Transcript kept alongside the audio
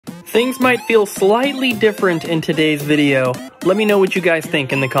Things might feel slightly different in today's video. Let me know what you guys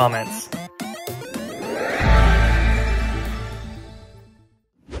think in the comments.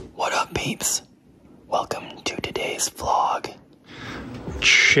 What up, peeps? Welcome to today's vlog.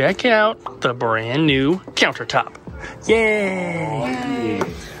 Check out the brand new countertop. Yay!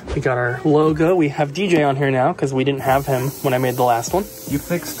 We got our logo. We have DJ on here now because we didn't have him when I made the last one. You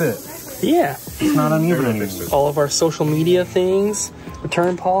fixed it. Yeah. It's not uneven anymore. All of our social media things,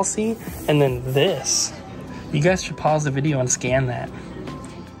 return policy, and then this. You guys should pause the video and scan that.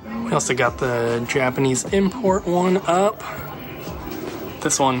 We also got the Japanese import one up.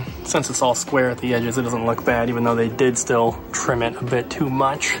 This one, since it's all square at the edges, it doesn't look bad, even though they did still trim it a bit too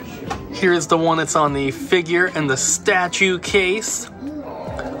much. Here's the one that's on the figure and the statue case.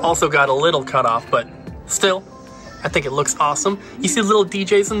 Also got a little cut off, but still, I think it looks awesome. You see little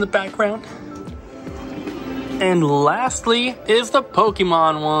DJs in the background? And lastly is the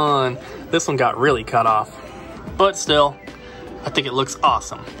Pokemon one. This one got really cut off, but still, I think it looks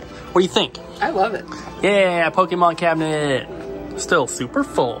awesome. What do you think? I love it. Yeah, Pokemon cabinet. Still super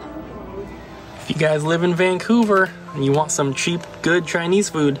full. If you guys live in Vancouver and you want some cheap, good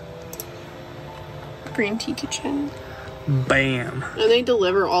Chinese food, Green Tea Kitchen. bam. And they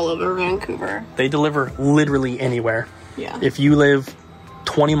deliver all over Vancouver. They deliver literally anywhere. Yeah. If you live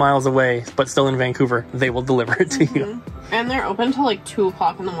 20 miles away, but still in Vancouver, they will deliver it to you. And they're open till like 2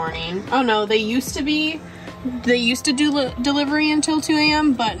 o'clock in the morning. Oh no, they used to do delivery until 2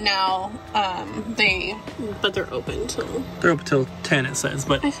 a.m., but now they're open till... They're open till 10, it says,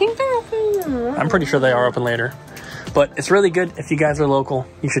 but I think they're open... I'm pretty sure they are open later. But it's really good. If you guys are local,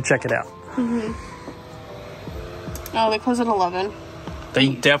 you should check it out. Oh, they close at 11. They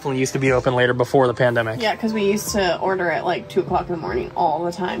definitely used to be open later before the pandemic. Yeah, because we used to order at like 2 o'clock in the morning all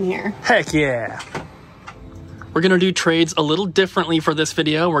the time here. Heck yeah. We're going to do trades a little differently for this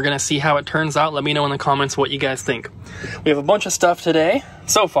video. We're going to see how it turns out. Let me know in the comments what you guys think. We have a bunch of stuff today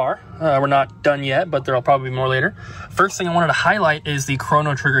so far. We're not done yet, but there'll probably be more later. First thing I wanted to highlight is the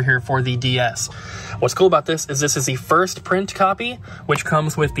Chrono trigger here for the DS. What's cool about this is the first print copy, which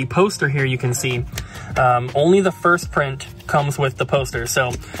comes with the poster here you can see. Only the first print comes with the poster.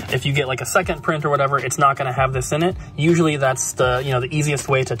 So if you get like a second print or whatever, it's not going to have this in it. Usually that's the, the easiest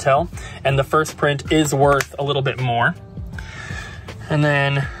way to tell. And the first print is worth a little bit more. And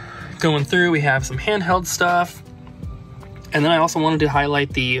then going through, we have some handheld stuff. And then I also wanted to highlight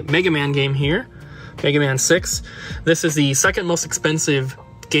the Mega Man game here, Mega Man 6. This is the second most expensive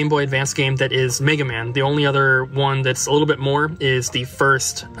Game Boy Advance game that is Mega Man. The only other one that's a little bit more is the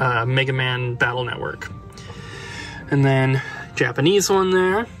first Mega Man Battle Network. And then Japanese one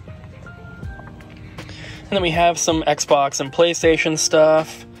there. And then we have some Xbox and PlayStation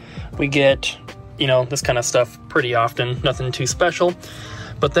stuff. We get, this kind of stuff pretty often, nothing too special.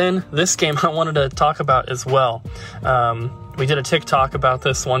 But then this game I wanted to talk about as well. We did a TikTok about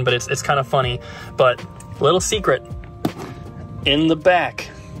this one, but it's kind of funny. But little secret, in the back,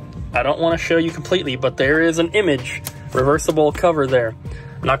 I don't want to show you completely, but there is an image, reversible cover there.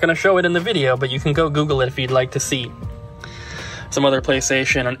 I'm not going to show it in the video, but you can go Google it if you'd like to see. Some other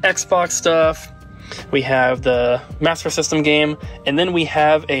PlayStation and Xbox stuff. We have the Master System game, and then we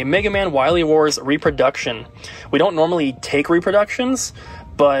have a Mega Man Wily Wars reproduction. We don't normally take reproductions,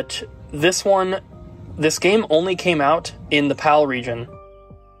 but this game only came out in the PAL region.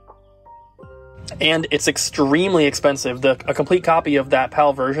 And it's extremely expensive. A complete copy of that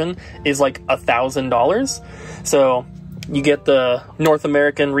PAL version is like $1,000. So you get the North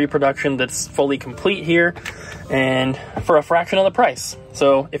American reproduction that's fully complete here, and for a fraction of the price.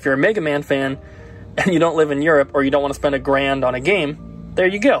 So if you're a Mega Man fan and you don't live in Europe, or you don't want to spend $1,000 on a game, there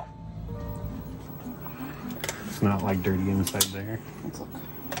you go. It's not like dirty inside there.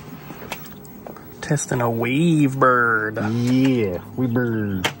 Testing a wave bird. Yeah, wave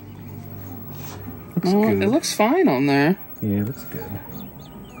bird. Looks good. It looks fine on there. Yeah, it looks good.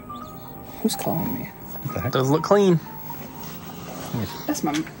 Who's calling me? What the heck? Does look clean. That's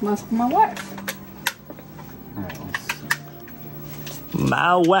my wife. All right, let's see.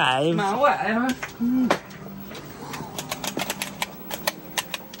 My wife. My wife.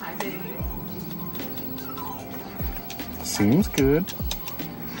 Hi, baby. Seems good.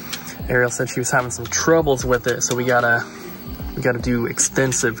 Ariel said she was having some troubles with it, so we gotta do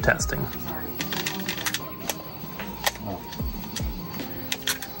extensive testing.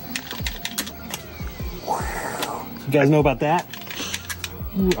 You guys know about that?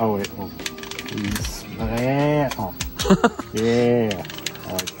 Ooh, oh wait, well, please. Yeah. Oh. Yeah.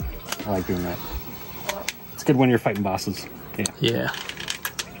 I like doing that. It's good when you're fighting bosses. Yeah. Yeah.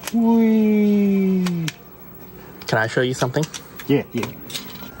 Whee. Can I show you something? Yeah, yeah.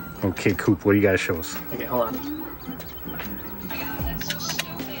 Okay, Coop, what do you guys show us? Okay, hold on.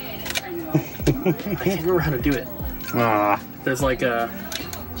 I can't remember how to do it. Ah, There's like a...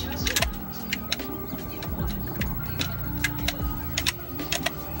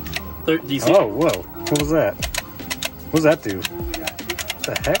 There, do you see? oh, whoa. What was that? What does that do? What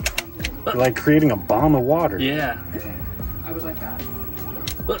the heck? You're like creating a bomb of water. Yeah. I would like that.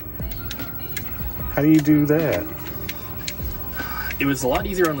 How do you do that? It was a lot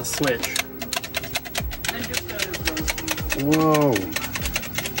easier on the Switch. And just the Whoa.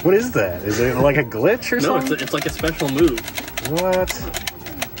 What is that? Is it like a glitch or No, something? it's like a special move. What?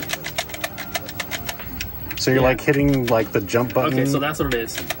 So you're Yeah. like hitting like the jump button? Okay, so that's what it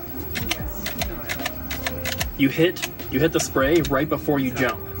is. You hit the spray right before you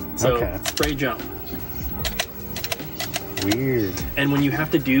jump. So Okay. spray jump. Weird. And when you have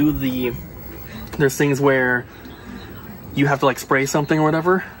to do there's things where you have to like spray something or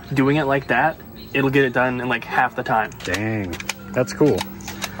whatever, doing it like that, it'll get it done in like half the time. Dang. That's cool.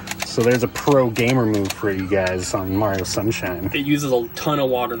 So there's a pro gamer move for you guys on Mario Sunshine. It uses a ton of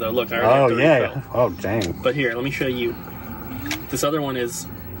water though. Look, I already Oh, have to yeah. refill. Oh, dang. But here, let me show you. This other one is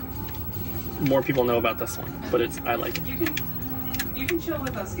more people know about this one, but I like it. You can chill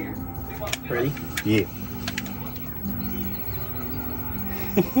with us here. We Ready? Yeah.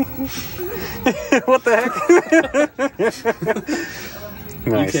 What the heck?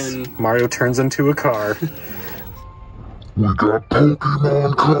 Nice. You can- Mario turns into a car. We got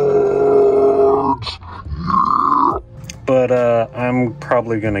Pokemon cards! But I'm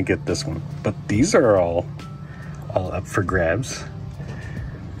probably gonna get this one. But these are all up for grabs.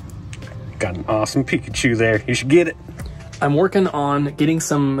 Got an awesome Pikachu there. You should get it. I'm working on getting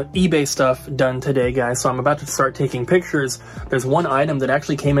some eBay stuff done today, guys, so I'm about to start taking pictures. There's one item that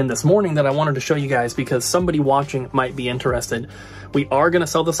actually came in this morning that I wanted to show you guys because somebody watching might be interested. We are going to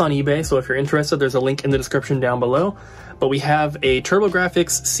sell this on eBay, so if you're interested, there's a link in the description down below. But we have a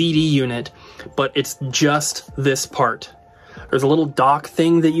TurboGrafx CD unit, but it's just this part. There's a little dock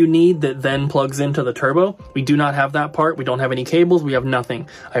thing that you need that then plugs into the turbo. We do not have that part. We don't have any cables. We have nothing.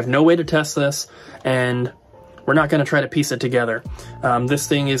 I have no way to test this, and we're not going to try to piece it together. This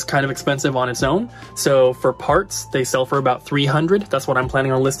thing is kind of expensive on its own. So for parts, they sell for about $300. That's what I'm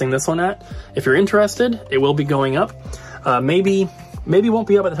planning on listing this one at. If you're interested, it will be going up. Maybe won't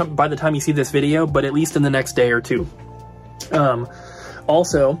be up by the time you see this video, but at least in the next day or two.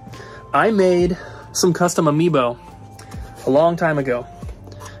 Also, I made some custom amiibo a long time ago.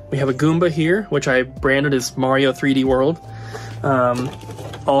 We have a Goomba here, which I branded as Mario 3D World.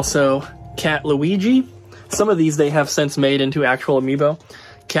 Also, Cat Luigi. Some of these they have since made into actual amiibo.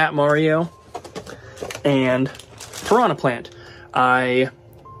 Cat Mario and Piranha Plant. I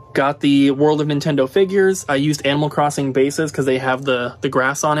got the World of Nintendo figures. I used Animal Crossing bases because they have the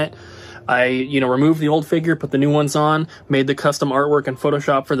grass on it. I, removed the old figure, put the new ones on, made the custom artwork in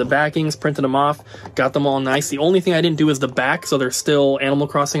Photoshop for the backings, printed them off, got them all nice. The only thing I didn't do is the back, so there's still Animal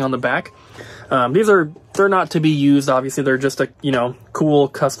Crossing on the back. They're not to be used, obviously. They're just a, cool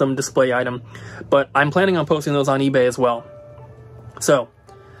custom display item. But I'm planning on posting those on eBay as well. So,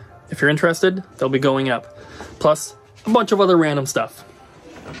 if you're interested, they'll be going up. Plus, a bunch of other random stuff.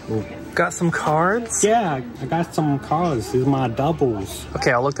 Ooh. Got some cards? Yeah, I got some cards. These are my doubles.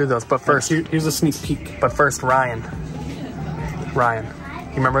 Okay, I'll look through those, but first... Here's a sneak peek. But first, Ryan. Ryan,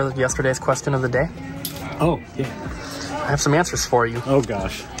 you remember yesterday's question of the day? Oh, yeah. I have some answers for you. Oh,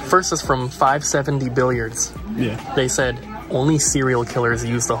 gosh. First is from 570 Billiards. Yeah. They said, only serial killers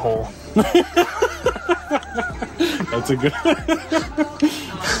use the hole. That's a good...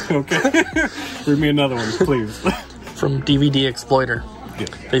 Okay. Read me another one, please. From DVD Exploiter. Yeah.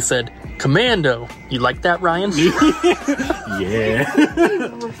 They said, Commando. You like that, Ryan? Yeah.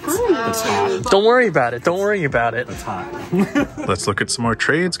 It's hot. Don't worry about it. Don't worry about it. It's hot. Let's look at some more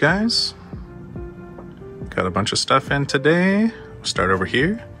trades, guys. Got a bunch of stuff in today. We'll start over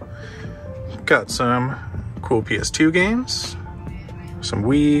here. Got some cool PS2 games, some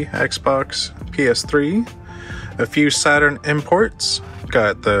Wii, Xbox, PS3, a few Saturn imports.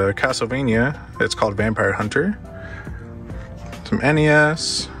 Got the Castlevania, it's called Vampire Hunter, some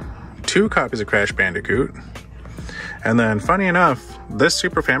NES, 2 copies of Crash Bandicoot, and then funny enough, this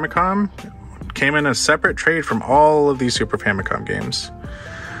Super Famicom came in a separate trade from all of these Super Famicom games.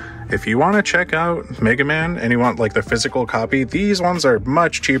 If you want to check out Mega Man and you want like the physical copy, these ones are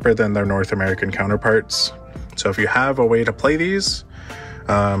much cheaper than their North American counterparts. So if you have a way to play these,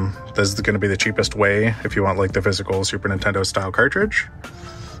 this is going to be the cheapest way if you want like the physical Super Nintendo style cartridge.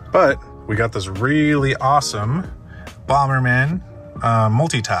 But we got this really awesome Bomberman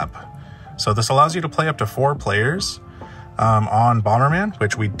multi-tap. So this allows you to play up to 4 players. on Bomberman,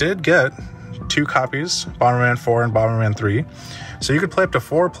 which we did get 2 copies, Bomberman 4 and Bomberman 3. So you could play up to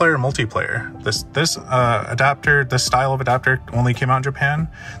 4-player multiplayer. This adapter, this style of adapter only came out in Japan.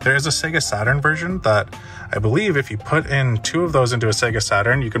 There is a Sega Saturn version that I believe if you put in 2 of those into a Sega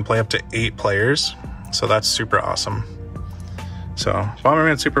Saturn, you can play up to 8 players. So that's super awesome. So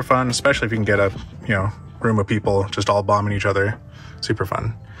Bomberman's super fun, especially if you can get a, you know, room of people just all bombing each other. Super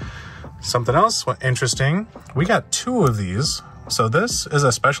fun. Something else interesting, we got 2 of these. So this is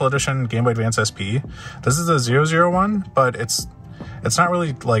a special edition Game Boy Advance SP. This is a 001, but it's not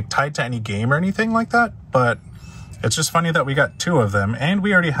really like tied to any game or anything like that, but it's just funny that we got 2 of them, and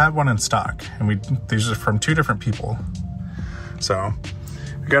we already have one in stock, and these are from 2 different people. So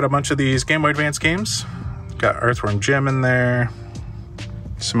we got a bunch of these Game Boy Advance games. Got Earthworm Jim in there,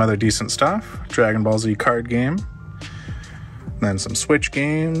 some other decent stuff, Dragon Ball Z card game, and then some Switch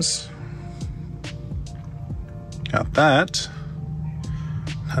games. Got that.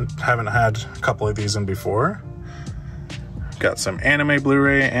 Haven't had a couple of these in before. Got some anime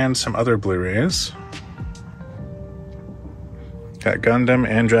Blu-ray and some other Blu-rays. Got Gundam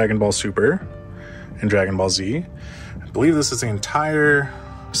and Dragon Ball Super and Dragon Ball Z. I believe this is the entire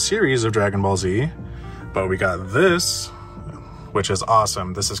series of Dragon Ball Z, but we got this, which is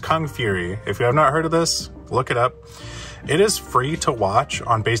awesome. This is Kung Fury. If you have not heard of this, look it up. It is free to watch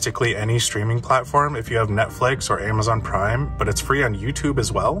on basically any streaming platform if you have Netflix or Amazon Prime, but it's free on YouTube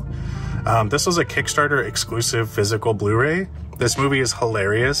as well. This was a Kickstarter exclusive physical Blu-ray. This movie is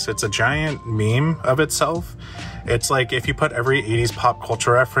hilarious. It's a giant meme of itself. It's like if you put every 80s pop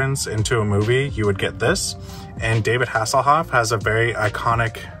culture reference into a movie, you would get this. And David Hasselhoff has a very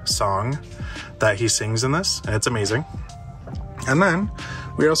iconic song that he sings in this, and it's amazing. And then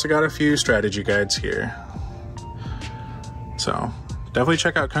we also got a few strategy guides here. So definitely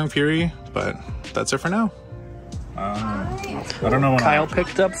check out Kung Fury, but that's it for now. I don't know when Kyle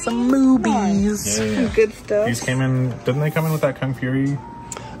picked up some movies. Yeah. Good stuff. These came in, didn't they come in with that Kung Fury?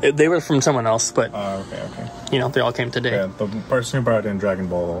 They were from someone else, but Okay. you know, they all came today. Yeah, the person who brought in Dragon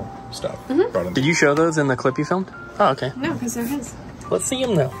Ball stuff. Brought in. Did you show those in the clip you filmed? Oh, okay. No, because they're his. Let's see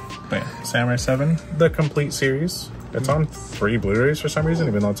them now. But yeah, Samurai 7, the complete series. It's on 3 Blu-rays for some reason,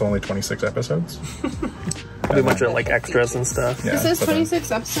 even though it's only 26 episodes. A bunch of like extras and stuff. Yeah, It says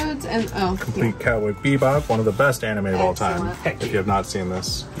 26 episodes and Complete Cowboy Bebop, one of the best anime of all time. If you have not seen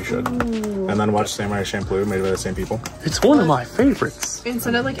this, you should. And then watch Samurai Champloo, made by the same people. It's one of my favorites.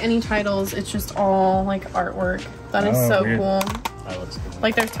 instead of like any titles, it's just all like artwork. That is so weird. cool. That looks cool.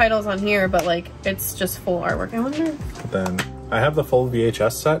 Like there's titles on here, but like it's just full artwork. I wonder. But then I have the full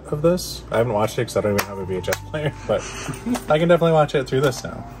VHS set of this. I haven't watched it because I don't even have a VHS player, but I can definitely watch it through this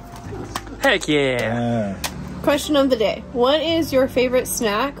now. Heck yeah. Question of the day. What is your favorite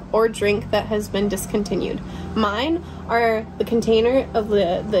snack or drink that has been discontinued? Mine are the container of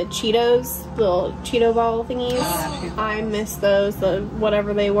the Cheetos, little Cheeto ball thingies. I miss those, the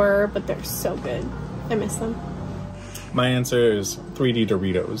whatever they were, but they're so good. I miss them. My answer is 3D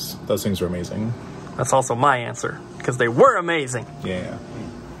Doritos. Those things were amazing. That's also my answer, because they were amazing. Yeah.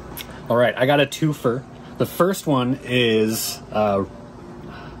 All right, I got a twofer. The first one is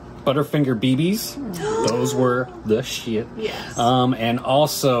Butterfinger BBs. Those were the shit. Yes. And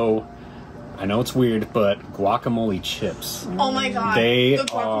also, I know it's weird, but guacamole chips. Oh my god. They the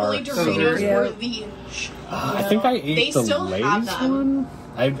guacamole are Doritos so were the I think I ate They the still Lay's have them. one.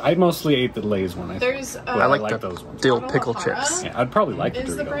 I mostly ate the Lay's one. There's I like like the those ones. dill pickle chips. Yeah, I'd probably like the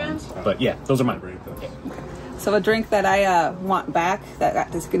Is the Dorito brand? ones. But yeah, those are mine. So a drink that I want back that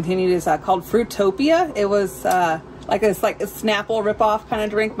got discontinued is called Fruitopia. It was like a Snapple ripoff kind of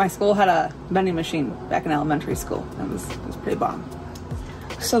drink. My school had a vending machine back in elementary school. It was pretty bomb.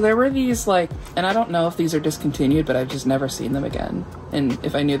 So there were these and I don't know if these are discontinued, but I've just never seen them again. And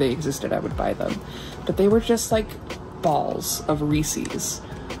if I knew they existed, I would buy them. But they were just like balls of Reese's.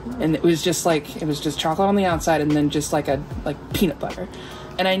 And it was just chocolate on the outside and then just like peanut butter.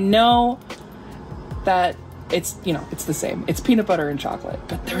 And I know that it's the same. It's peanut butter and chocolate,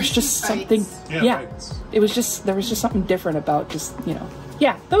 but there was just something there was just something different about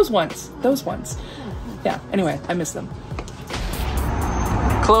those ones. Yeah, anyway, I miss them.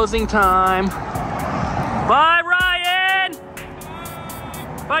 Closing time. Bye, Ryan.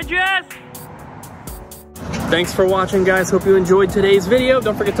 Bye, Jess. Thanks for watching, guys. Hope you enjoyed today's video.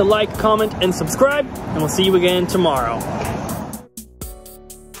 Don't forget to like, comment, and subscribe, and we'll see you again tomorrow.